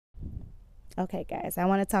Okay, guys, I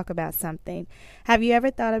want to talk about something. Have you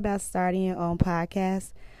ever thought about starting your own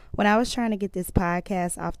podcast? When I was trying to get this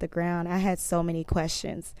podcast off the ground, I had so many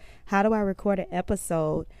questions. How do I record an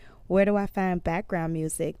episode? Where do I find background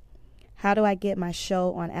music? How do I get my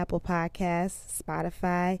show on Apple Podcasts,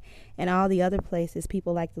 Spotify, and all the other places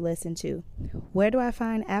people like to listen to? Where do I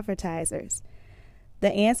find advertisers?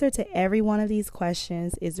 The answer to every one of these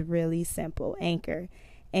questions is really simple: Anchor.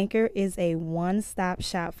 Anchor is a one-stop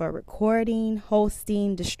shop for recording,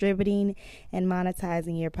 hosting, distributing, and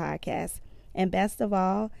monetizing your podcast. And best of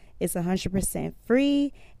all, it's 100%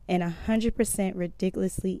 free and 100%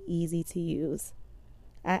 ridiculously easy to use.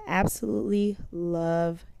 I absolutely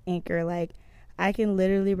love Anchor. Like, I can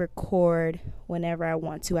literally record whenever I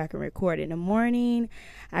want to. I can record in the morning,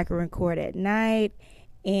 I can record at night,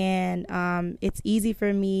 and it's easy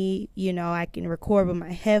for me. I can record with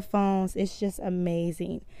my headphones. It's just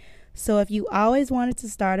amazing. So if you always wanted to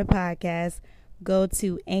start a podcast, go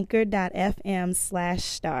to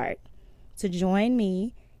anchor.fm/start to join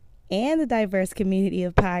me and the diverse community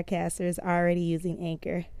of podcasters already using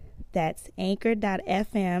Anchor. That's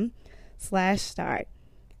anchor.fm/start.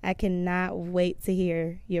 I cannot wait to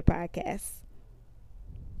hear your podcast.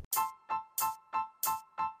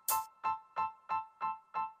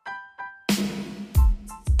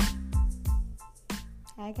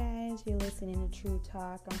 Hi guys, you're listening to True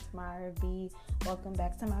Talk. I'm Tamara B. Welcome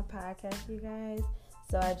back to my podcast, you guys.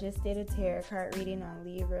 So I just did a tarot card reading on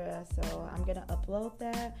Libra, so I'm going to upload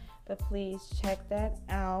that, but please check that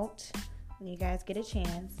out when you guys get a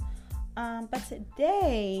chance. But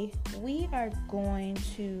today we are going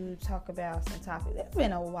to talk about some topics. It's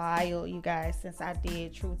been a while, you guys, since I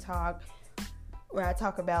did True Talk, where I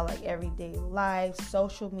talk about like everyday life,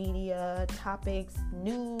 social media, topics,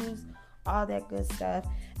 news, all that good stuff.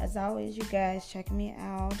 As always, you guys, check me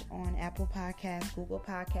out on Apple Podcasts, Google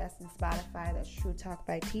Podcasts, and Spotify. That's True Talk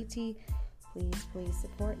by TT. Please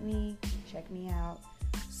support me. Check me out.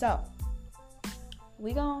 So,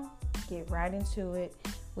 we're going to get right into it.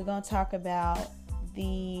 We're going to talk about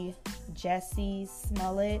the Jussie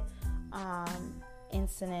Smollett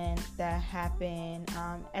incident that happened.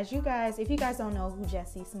 If you guys don't know who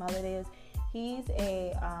Jussie Smollett is, he's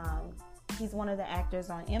one of the actors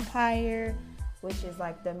on Empire, which is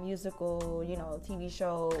like the musical, TV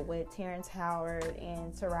show with Terrence Howard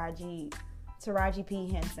and Taraji P.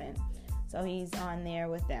 Henson. So he's on there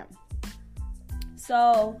with them.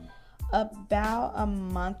 So about a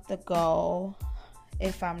month ago,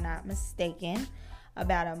 if I'm not mistaken,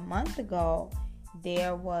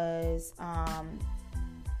 there was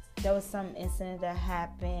some incident that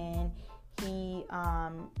happened. He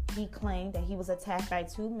claimed that he was attacked by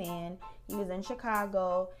two men. He was in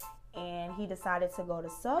Chicago, and he decided to go to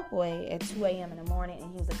Subway at 2 a.m. in the morning,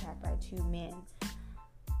 and he was attacked by two men.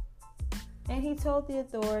 And he told the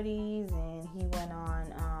authorities, and he went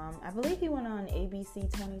on, I believe he went on ABC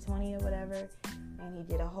 2020 or whatever, and he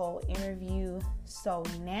did a whole interview. So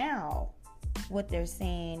now what they're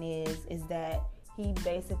saying is that he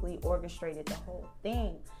basically orchestrated the whole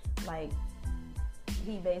thing. Like,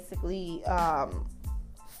 he basically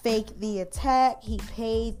faked the attack. He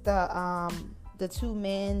paid the two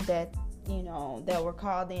men that were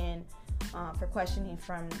called in for questioning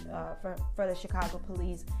for the Chicago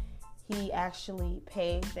police. He actually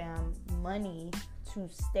paid them money to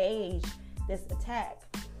stage this attack,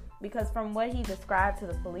 because from what he described to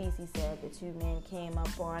the police, he said the two men came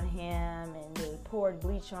up on him and they poured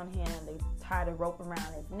bleach on him. They tied a rope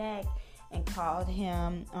around his neck and called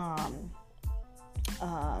him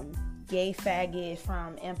gay faggot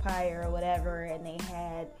from Empire or whatever, and they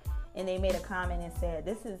made a comment and said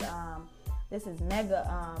this is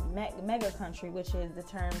mega country, which is the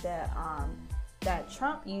term that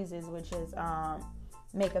Trump uses, which is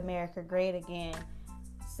make America great again.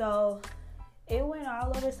 So it went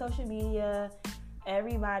all over social media.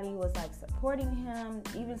 Everybody was like supporting him.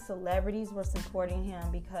 Even celebrities were supporting him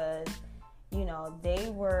because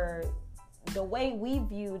the way we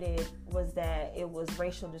viewed it was that it was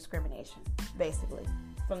racial discrimination, basically,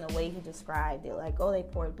 from the way he described it. Like, oh, they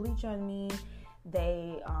poured bleach on me.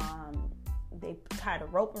 They tied a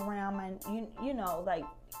rope around my, like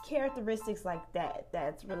characteristics like that.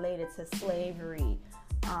 That's related to slavery,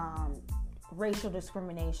 racial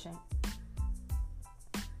discrimination.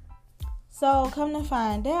 So come to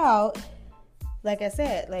find out, like I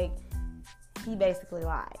said, like he basically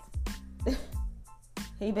lied.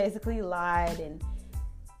 He basically lied and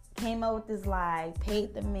came up with this lie,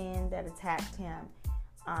 paid the men that attacked him,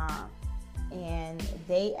 and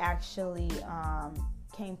they actually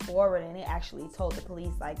came forward and they actually told the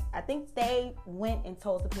police. Like, I think they went and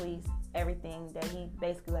told the police everything that he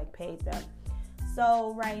basically like paid them.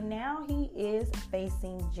 So right now he is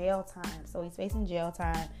facing jail time. So he's facing jail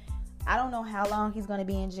time. I don't know how long he's going to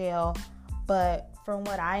be in jail, but from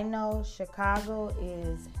what I know, Chicago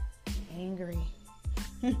is angry.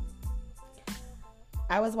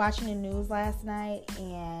 I was watching the news last night,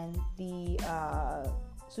 and the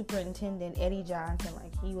superintendent, Eddie Johnson,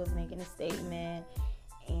 like, he was making a statement,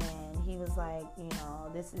 and he was like, you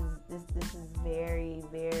know, this is very,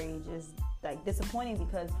 very just like disappointing,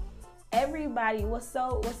 because everybody was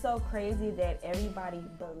so crazy that everybody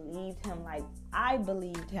believed him. Like, I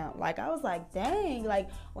believed him. Like, I was like, dang. Like,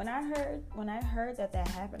 when I heard that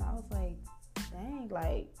happened, I was like, dang,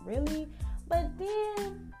 like, really? But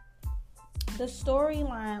then the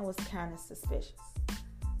storyline was kind of suspicious.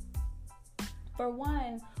 For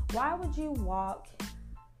one, why would you walk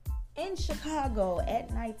in Chicago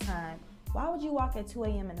at nighttime? Why would you walk at 2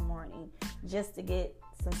 a.m. in the morning just to get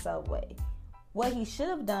some Subway? What he should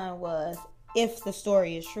have done was, if the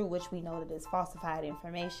story is true, which we know that it's falsified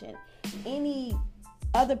information, any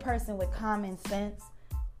other person with common sense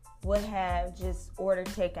would have just ordered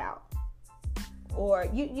takeout. Or,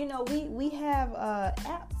 you know, we have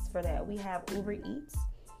apps for that. We have Uber Eats.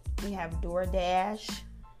 We have DoorDash.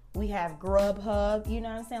 We have Grubhub. You know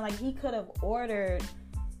what I'm saying? Like, he could have ordered,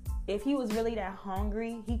 if he was really that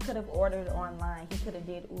hungry, he could have ordered online. He could have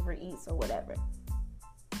did Uber Eats or whatever.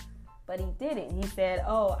 But he didn't. He said,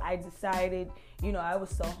 oh, I decided, you know, I was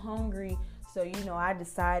so hungry, so, you know, I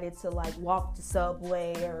decided to, like, walk to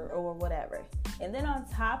Subway or whatever. And then on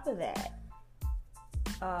top of that,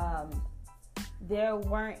 there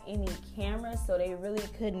weren't any cameras, so they really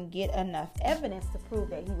couldn't get enough evidence to prove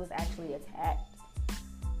that he was actually attacked.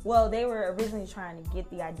 Well, they were originally trying to get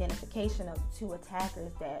the identification of the two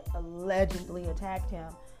attackers that allegedly attacked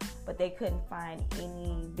him, but they couldn't find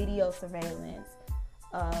any video surveillance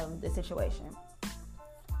of the situation.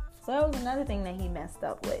 So that was another thing that he messed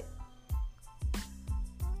up with.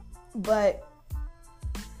 But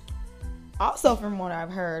also, from what I've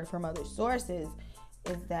heard from other sources,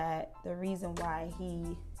 is that the reason why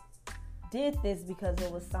he did this because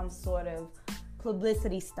it was some sort of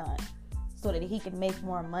publicity stunt so that he could make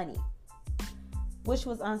more money, which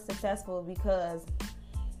was unsuccessful because,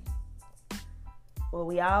 well,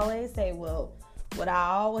 we always say, well, what I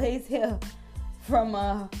always hear from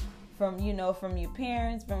you know, from your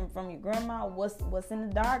parents, from your grandma, what's in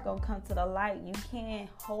the dark gonna come to the light. You can't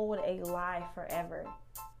hold a lie forever.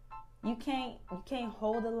 You can't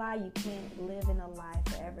hold a lie. You can't live in a lie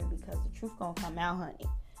forever, because the truth gonna come out, honey.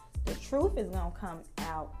 The truth is gonna come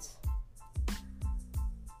out,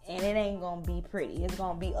 and it ain't gonna be pretty. It's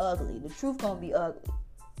gonna be ugly. The truth gonna be ugly,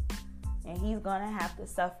 and he's gonna have to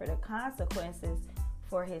suffer the consequences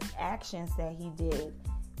for his actions that he did,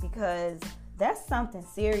 because that's something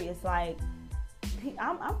serious. Like,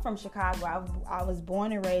 I'm from Chicago. I was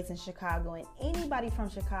born and raised in Chicago, and anybody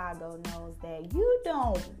from Chicago knows that you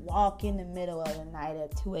don't walk in the middle of the night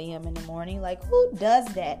at 2 a.m. in the morning. Like, who does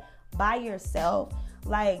that by yourself?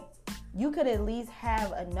 Like, you could at least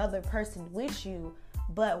have another person with you,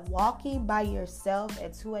 but walking by yourself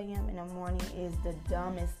at 2 a.m. in the morning is the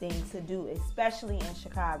dumbest thing to do, especially in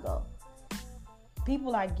Chicago.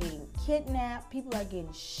 People are getting kidnapped. People are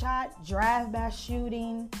getting shot, drive-by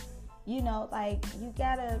shooting. You know, like, you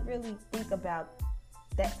gotta really think about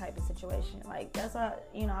that type of situation. Like, that's what,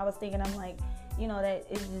 you know, I was thinking. I'm like, you know, that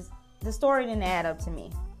it's just, the story didn't add up to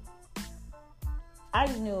me. I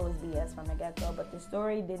just knew it was BS from the get-go, but the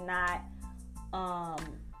story did not,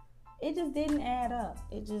 it just didn't add up.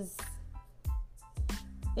 It just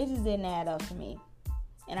didn't add up to me.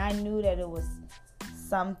 And I knew that it was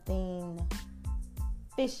something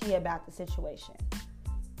fishy about the situation.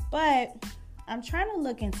 But I'm trying to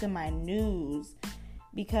look into my news,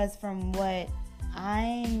 because from what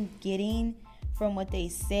I'm getting from what they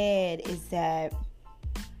said is that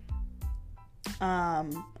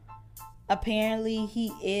apparently he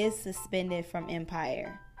is suspended from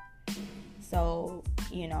Empire. So,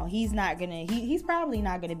 you know, he's probably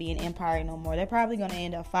not gonna be in Empire no more. They're probably gonna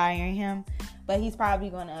end up firing him, but he's probably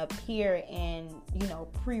gonna appear in, you know,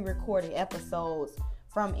 pre-recorded episodes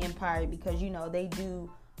from Empire, because, you know, they do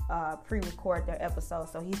pre-record their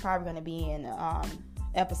episodes. So he's probably gonna be in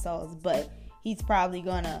episodes, but he's probably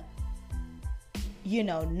gonna, you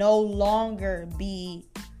know, no longer be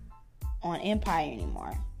on Empire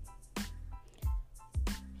anymore.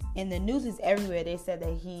 And the news is everywhere. They said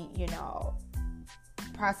that he, you know,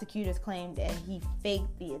 prosecutors claim that he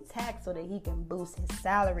faked the attack so that he can boost his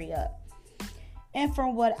salary up. And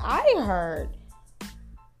from what I heard,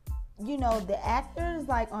 you know, the actors,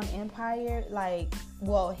 like, on Empire, like,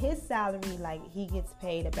 well, his salary, like, he gets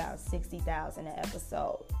paid about $60,000 an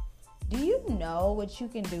episode. Do you know what you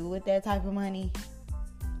can do with that type of money?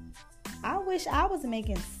 I wish I was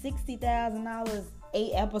making $60,000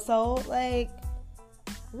 8 episodes. Like,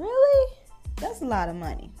 really? That's a lot of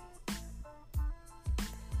money.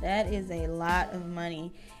 That is a lot of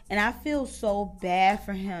money. And I feel so bad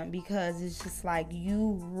for him because it's just like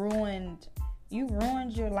you ruined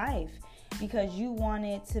your life because you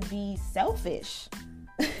wanted to be selfish.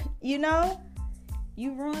 You know?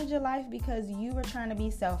 You ruined your life because you were trying to be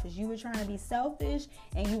selfish. You were trying to be selfish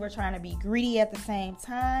and you were trying to be greedy at the same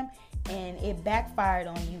time, and it backfired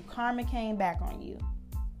on you. Karma came back on you.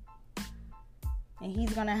 And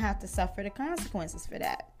he's going to have to suffer the consequences for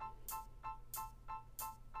that.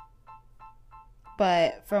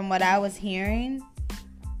 But from what I was hearing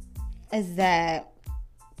is that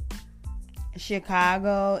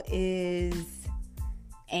Chicago is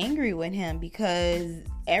angry with him because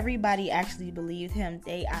everybody actually believed him.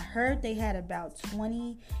 I heard they had about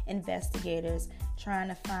 20 investigators trying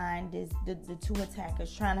to find the two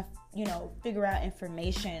attackers, trying to, figure out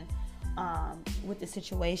information with the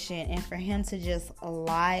situation. And for him to just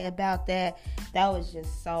lie about that was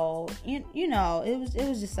just so, it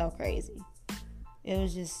was just so crazy. It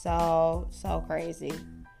was just so crazy.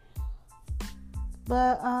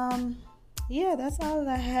 But, yeah, that's all that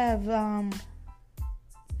I have.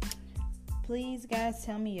 Please, guys,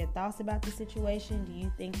 tell me your thoughts about the situation. Do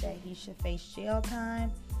you think that he should face jail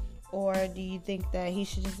time? Or do you think that he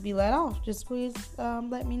should just be let off? Just please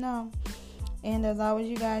let me know. And as always,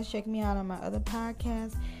 you guys, check me out on my other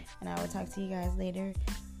podcast. And I will talk to you guys later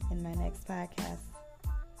in my next podcast.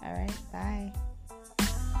 All right, bye.